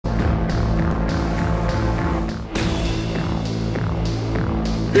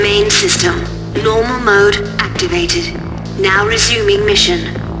Main system. Normal mode activated. Now resuming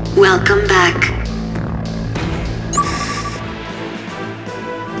mission. Welcome back.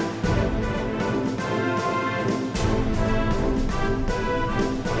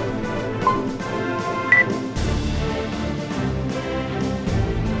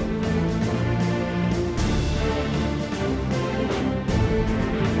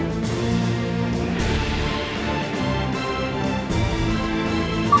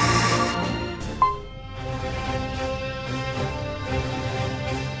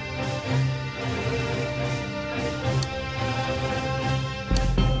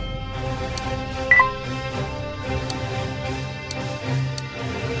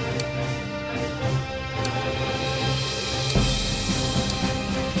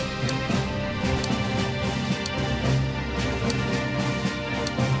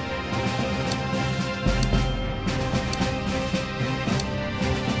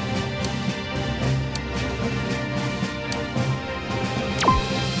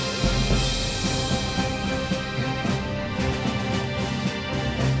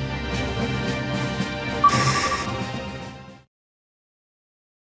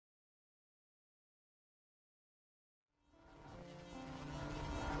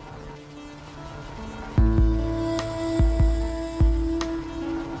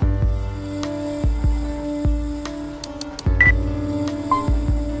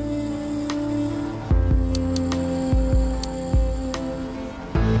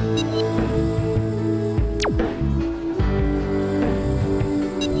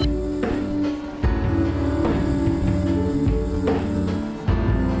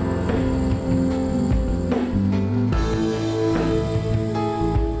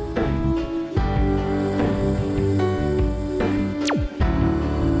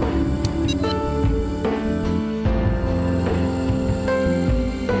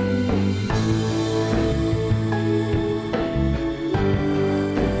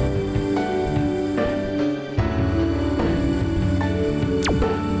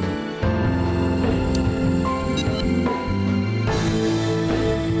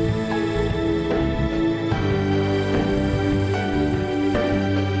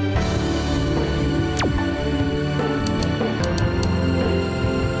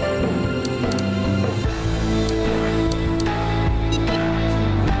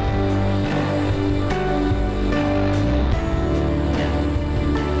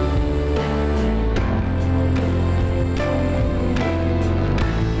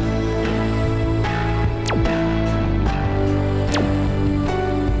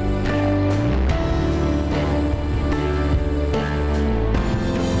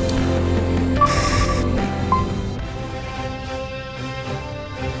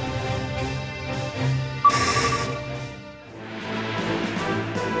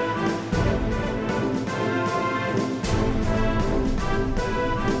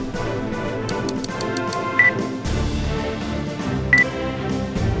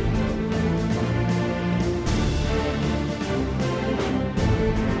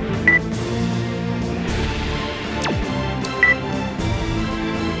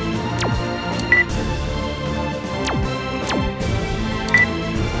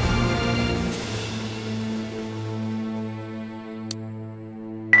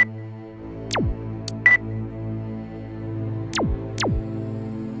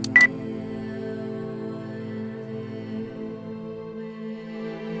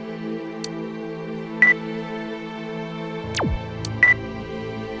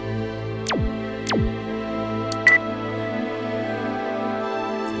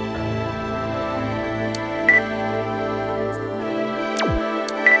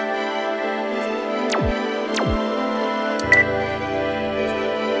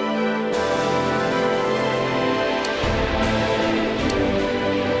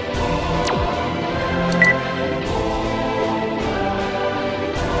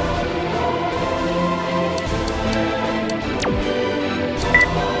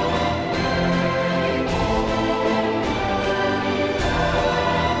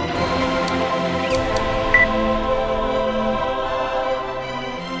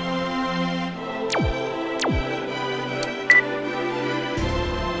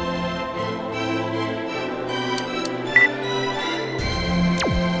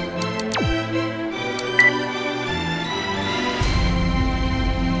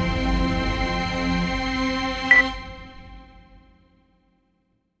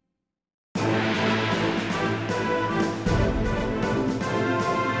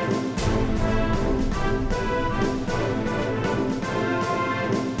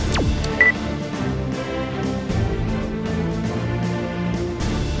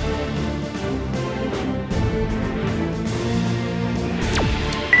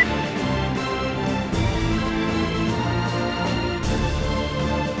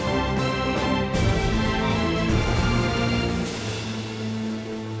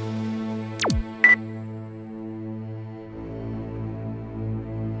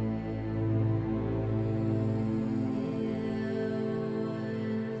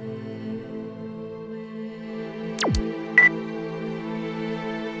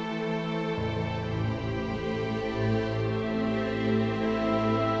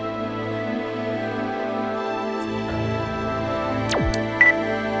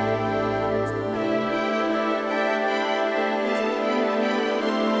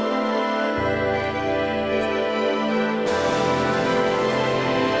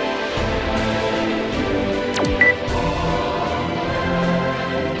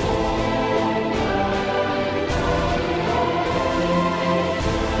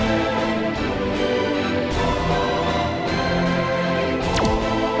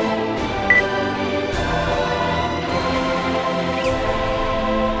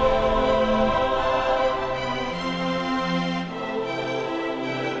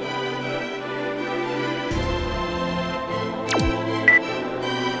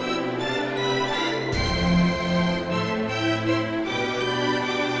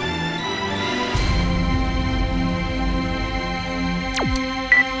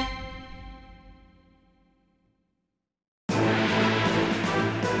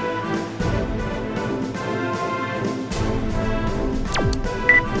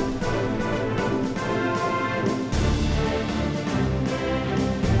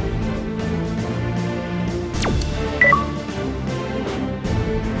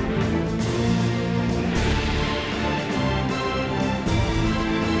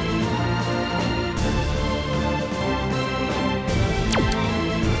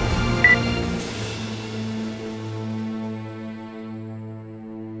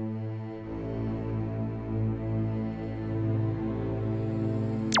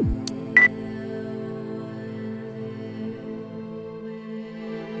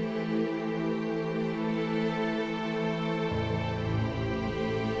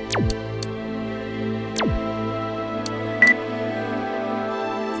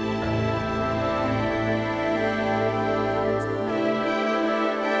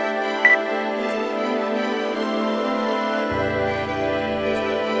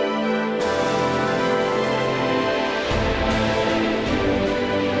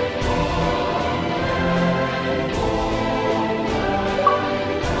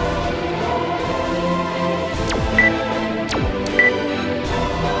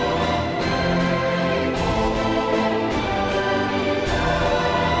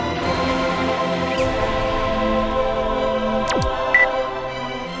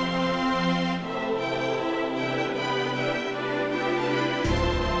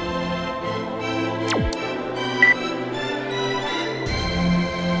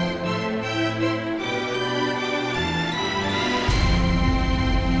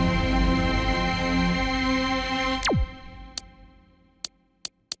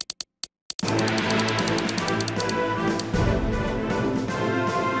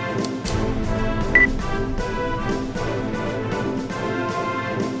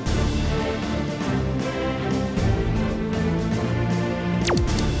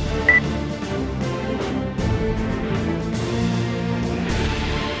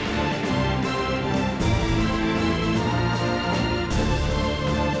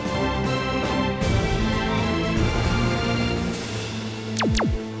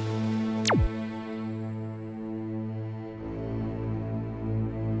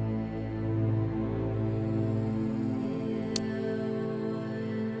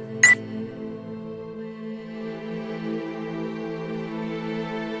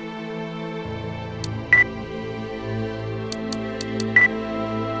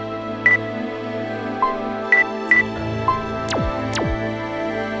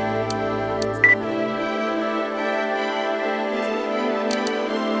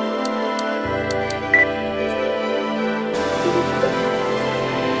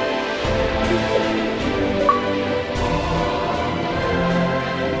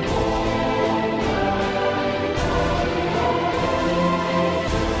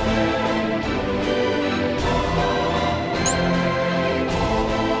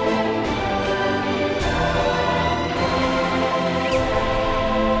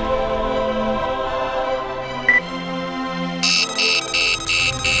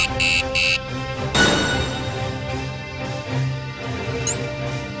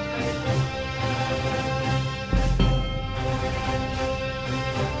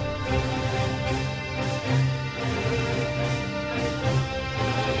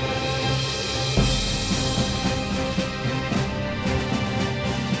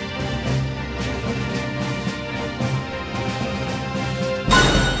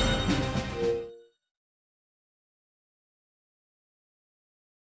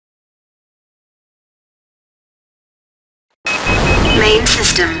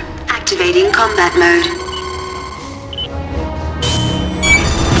 system. Activating combat mode.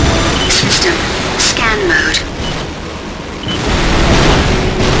 System. Scan mode.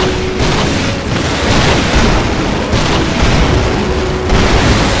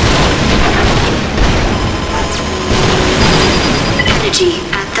 Energy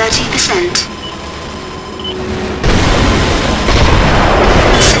at 30%.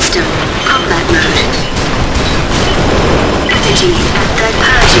 System. Combat mode. Energy at third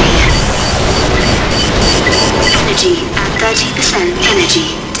purging. Energy at 30%. Energy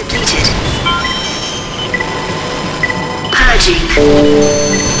depleted. Purging.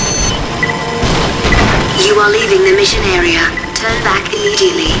 You are leaving the mission area. Turn back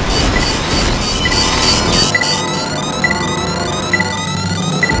immediately.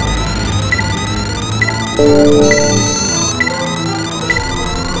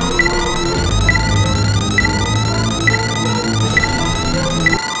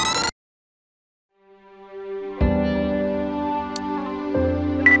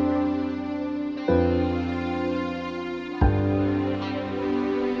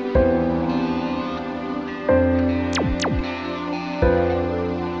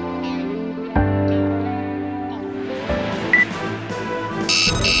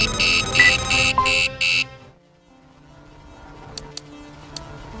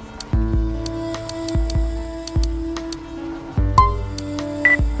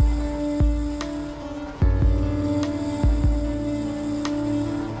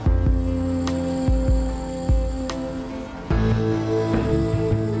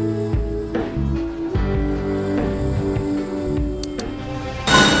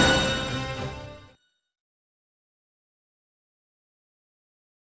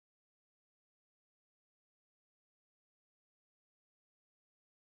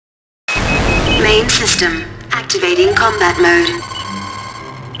 Main system. Activating combat mode.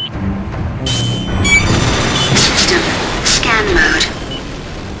 System. Scan mode.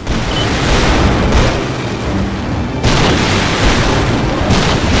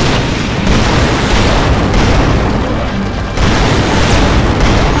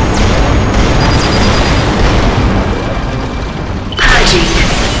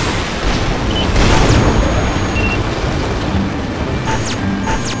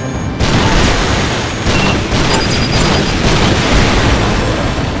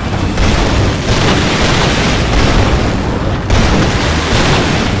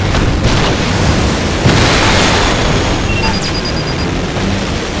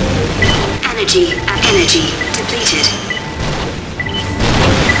 Energy depleted.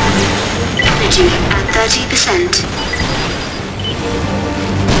 Energy at 30%.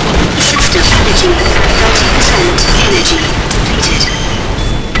 System energy at 30%. Energy depleted.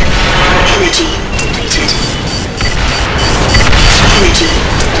 Energy depleted. Energy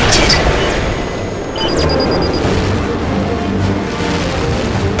depleted.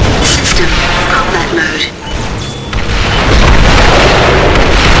 System combat mode.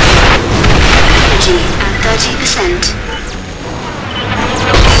 At 30%.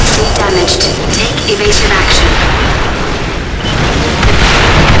 AC damaged. Take evasive action.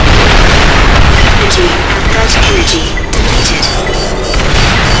 Energy at 30. Energy depleted.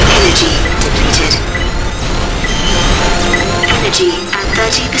 Energy depleted. Energy at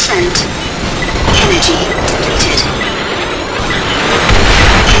 30%. Energy depleted.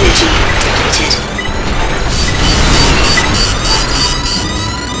 Energy depleted.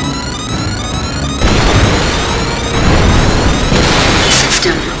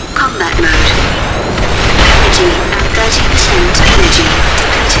 Combat mode. Energy at 30%. Energy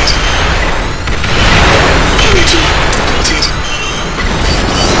depleted. Energy depleted.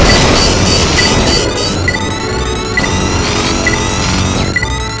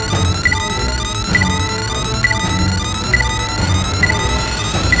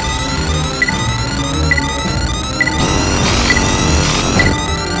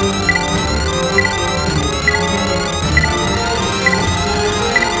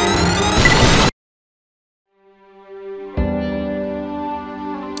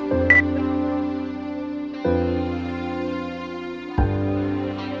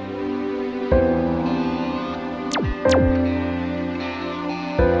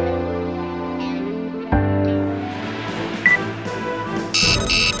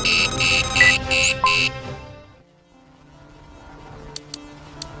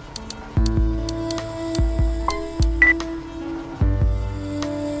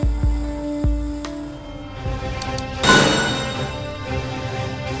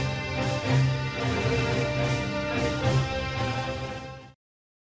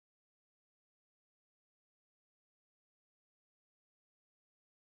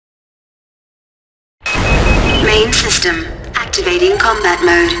 Main system, activating combat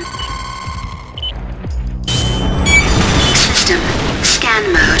mode. System,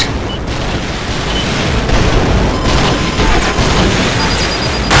 scan mode.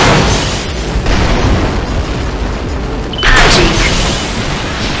 Purging.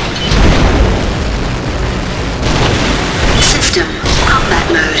 System, combat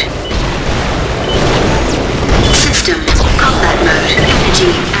mode. System, combat mode.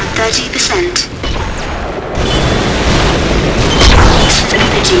 Energy at 30%.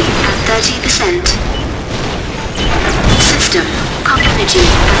 Energy at 30%. System, energy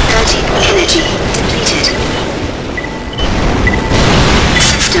at 30. Energy depleted.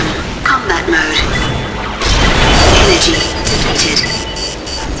 System, combat mode. Energy depleted.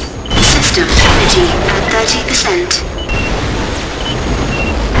 System, energy at 30%.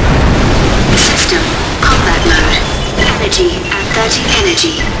 System, combat mode. Energy at 30.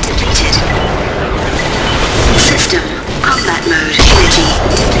 Energy depleted. System, combat mode. Energy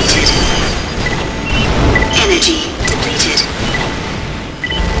depleted. Energy depleted.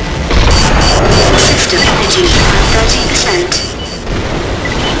 System energy at 30%.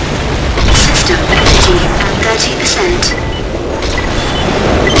 System energy at 30%.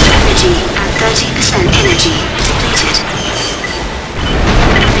 Energy at 30%. Energy depleted.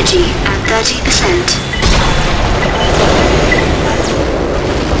 Energy at 30%.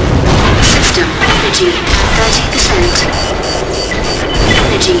 System energy at 30%.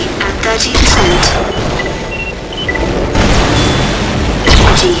 Energy at 30%.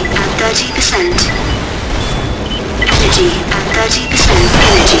 Energy at 30%. Energy at 30%.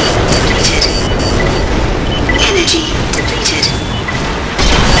 Energy depleted. Energy depleted.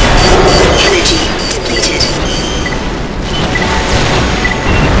 Energy depleted.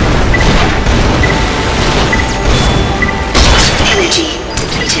 Energy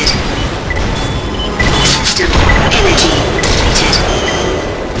depleted. System energy depleted.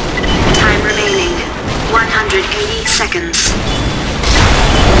 Time remaining 180 seconds.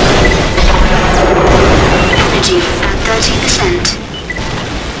 Energy at 30%.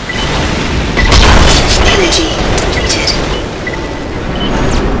 Energy depleted.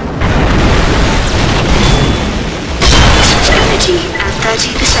 Energy at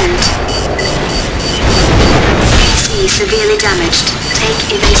 30%. AC severely damaged. Take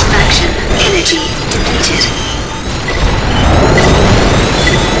evasive action. Energy depleted.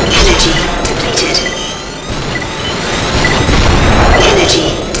 Energy depleted. Energy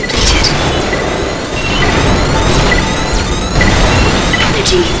depleted.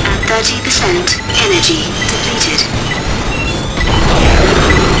 Energy at 30%. Energy depleted.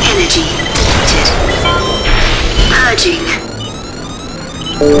 Energy depleted. Purging.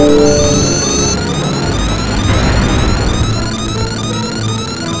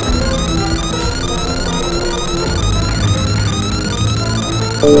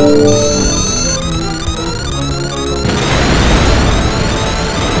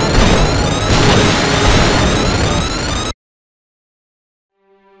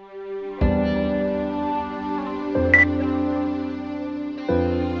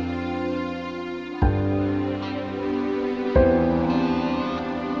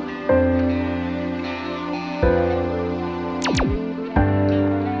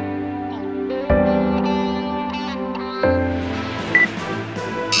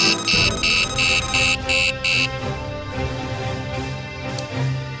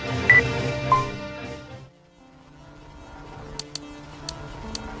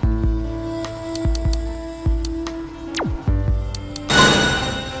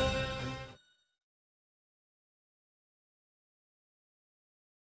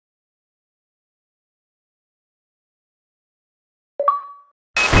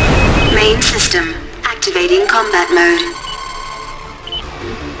 Main system, activating combat mode.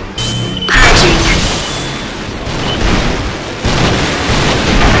 Purging.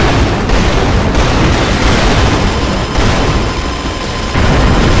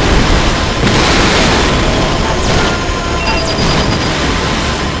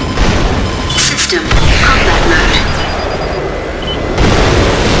 System, combat mode.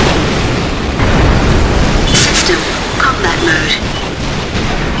 System, combat mode.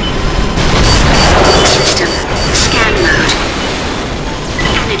 System, scan mode.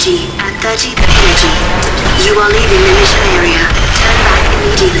 Energy at 30. Energy. You are leaving the mission area. Turn back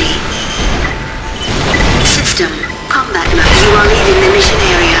immediately. System, combat mode. You are leaving the mission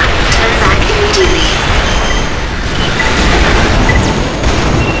area. Turn back immediately.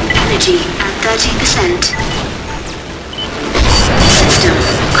 Energy at 30%. System,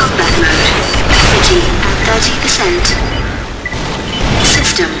 combat mode. Energy at 30%.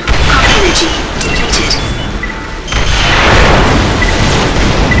 System, energy depleted.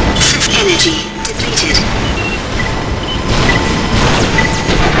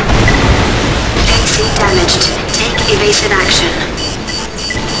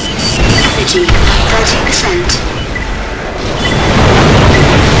 Energy at 30%.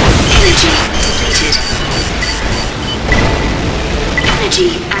 Energy depleted. Energy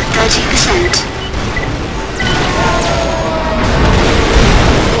at 30%.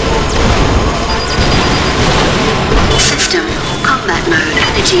 System combat mode.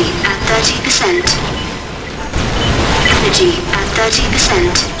 Energy at 30%. Energy at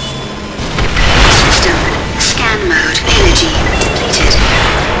 30%. System scan mode. Energy depleted.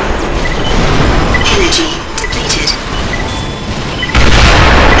 Energy depleted.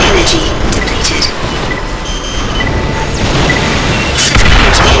 Energy depleted.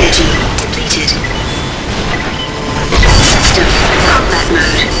 Energy depleted. System combat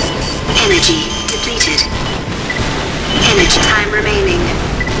mode. Energy depleted. Energy time remaining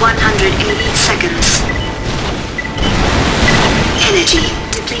 180 seconds. Energy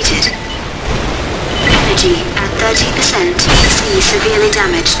depleted. Energy at 30%. PC severely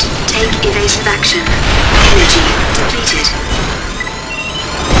damaged. Take evasive action. Energy depleted.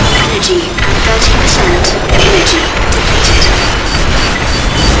 Energy at 30%. Energy depleted.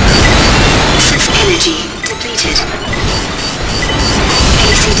 Energy depleted.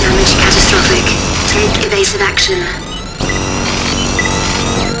 AC damage catastrophic. Take evasive action.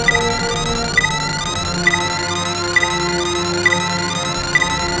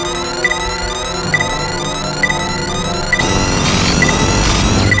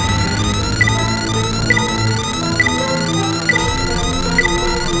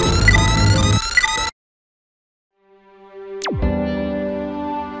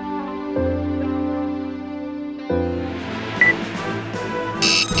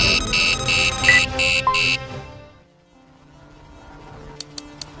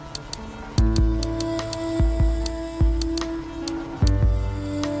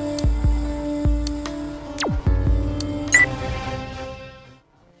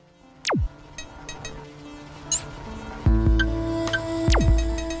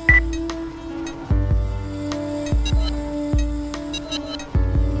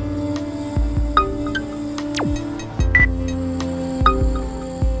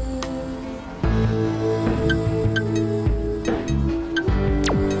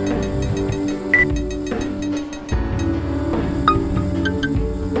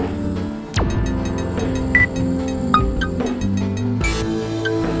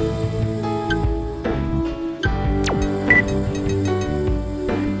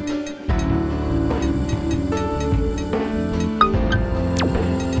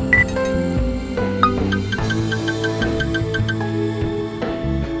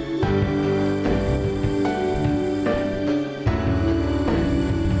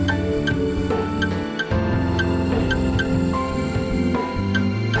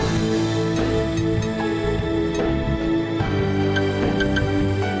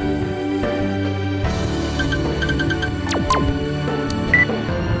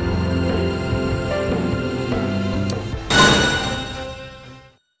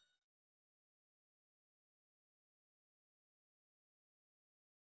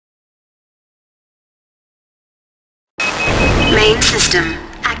 Main system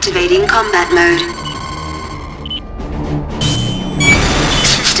activating combat mode.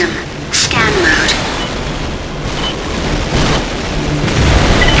 System scan mode.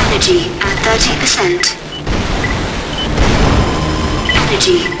 Energy at 30%.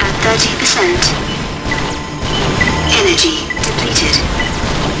 Energy at 30%. Energy depleted.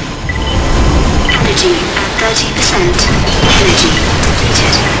 Energy at 30%. Energy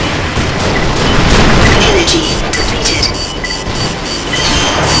depleted. Energy depleted.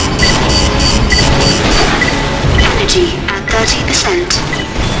 Energy at 30%.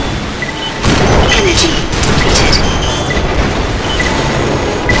 Energy depleted.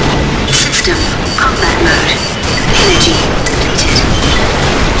 System combat mode. Energy depleted.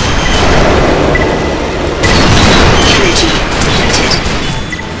 Energy depleted.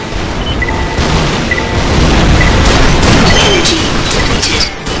 Energy depleted.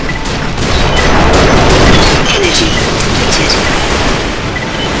 Energy depleted.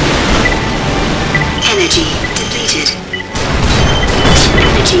 Energy depleted.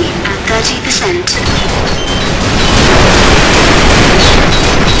 Energy at 30%.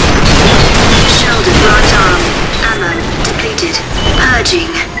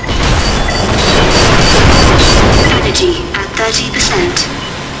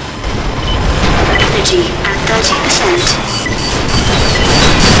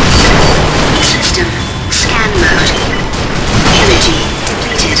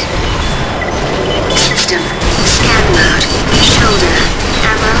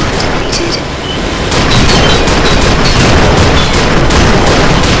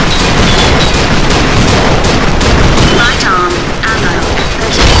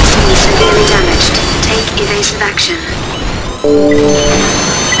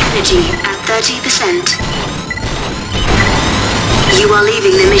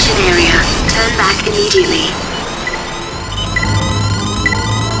 mission area. Turn back immediately.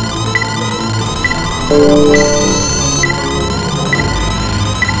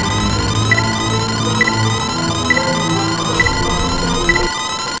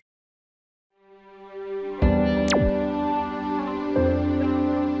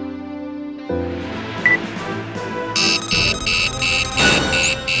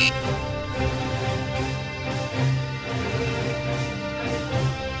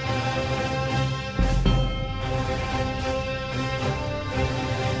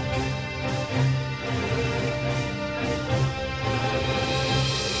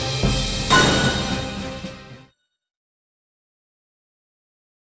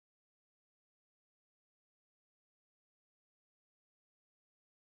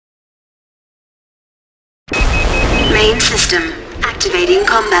 Main system. Activating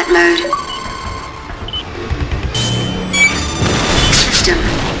combat mode. System.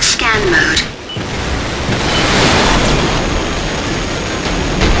 Scan mode.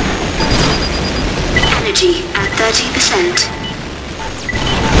 Energy at 30%.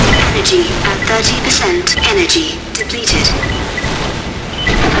 Energy at 30%. Energy depleted.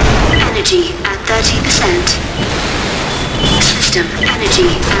 Energy at 30%. System. Energy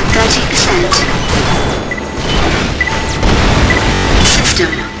at 30%.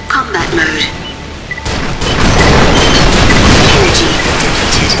 System. Combat mode. Energy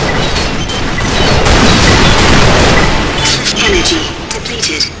depleted. Energy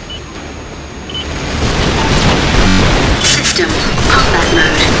depleted. System. Combat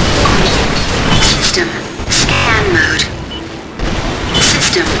mode. System. Scan mode.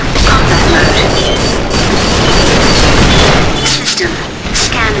 System. Combat mode. System.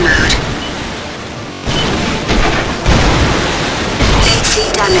 Scan mode. AC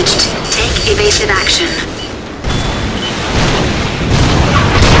damaged. Take evasive action.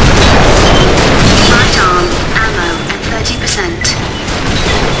 Right arm, ammo at 30%.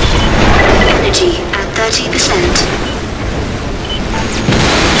 Energy at 30%.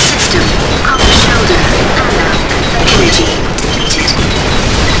 System, copper shoulder, ammo at energy depleted.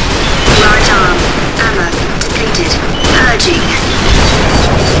 Right arm, ammo depleted. Purging.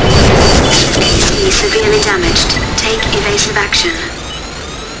 AC severely damaged. Take evasive action.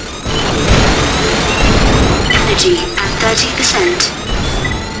 Energy at 30%.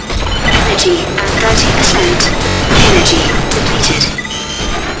 Energy at 30%. Energy depleted.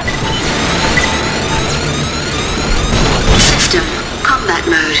 System. Combat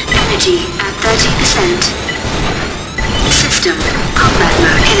mode. Energy at 30%. System. Combat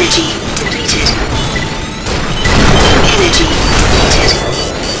mode. Energy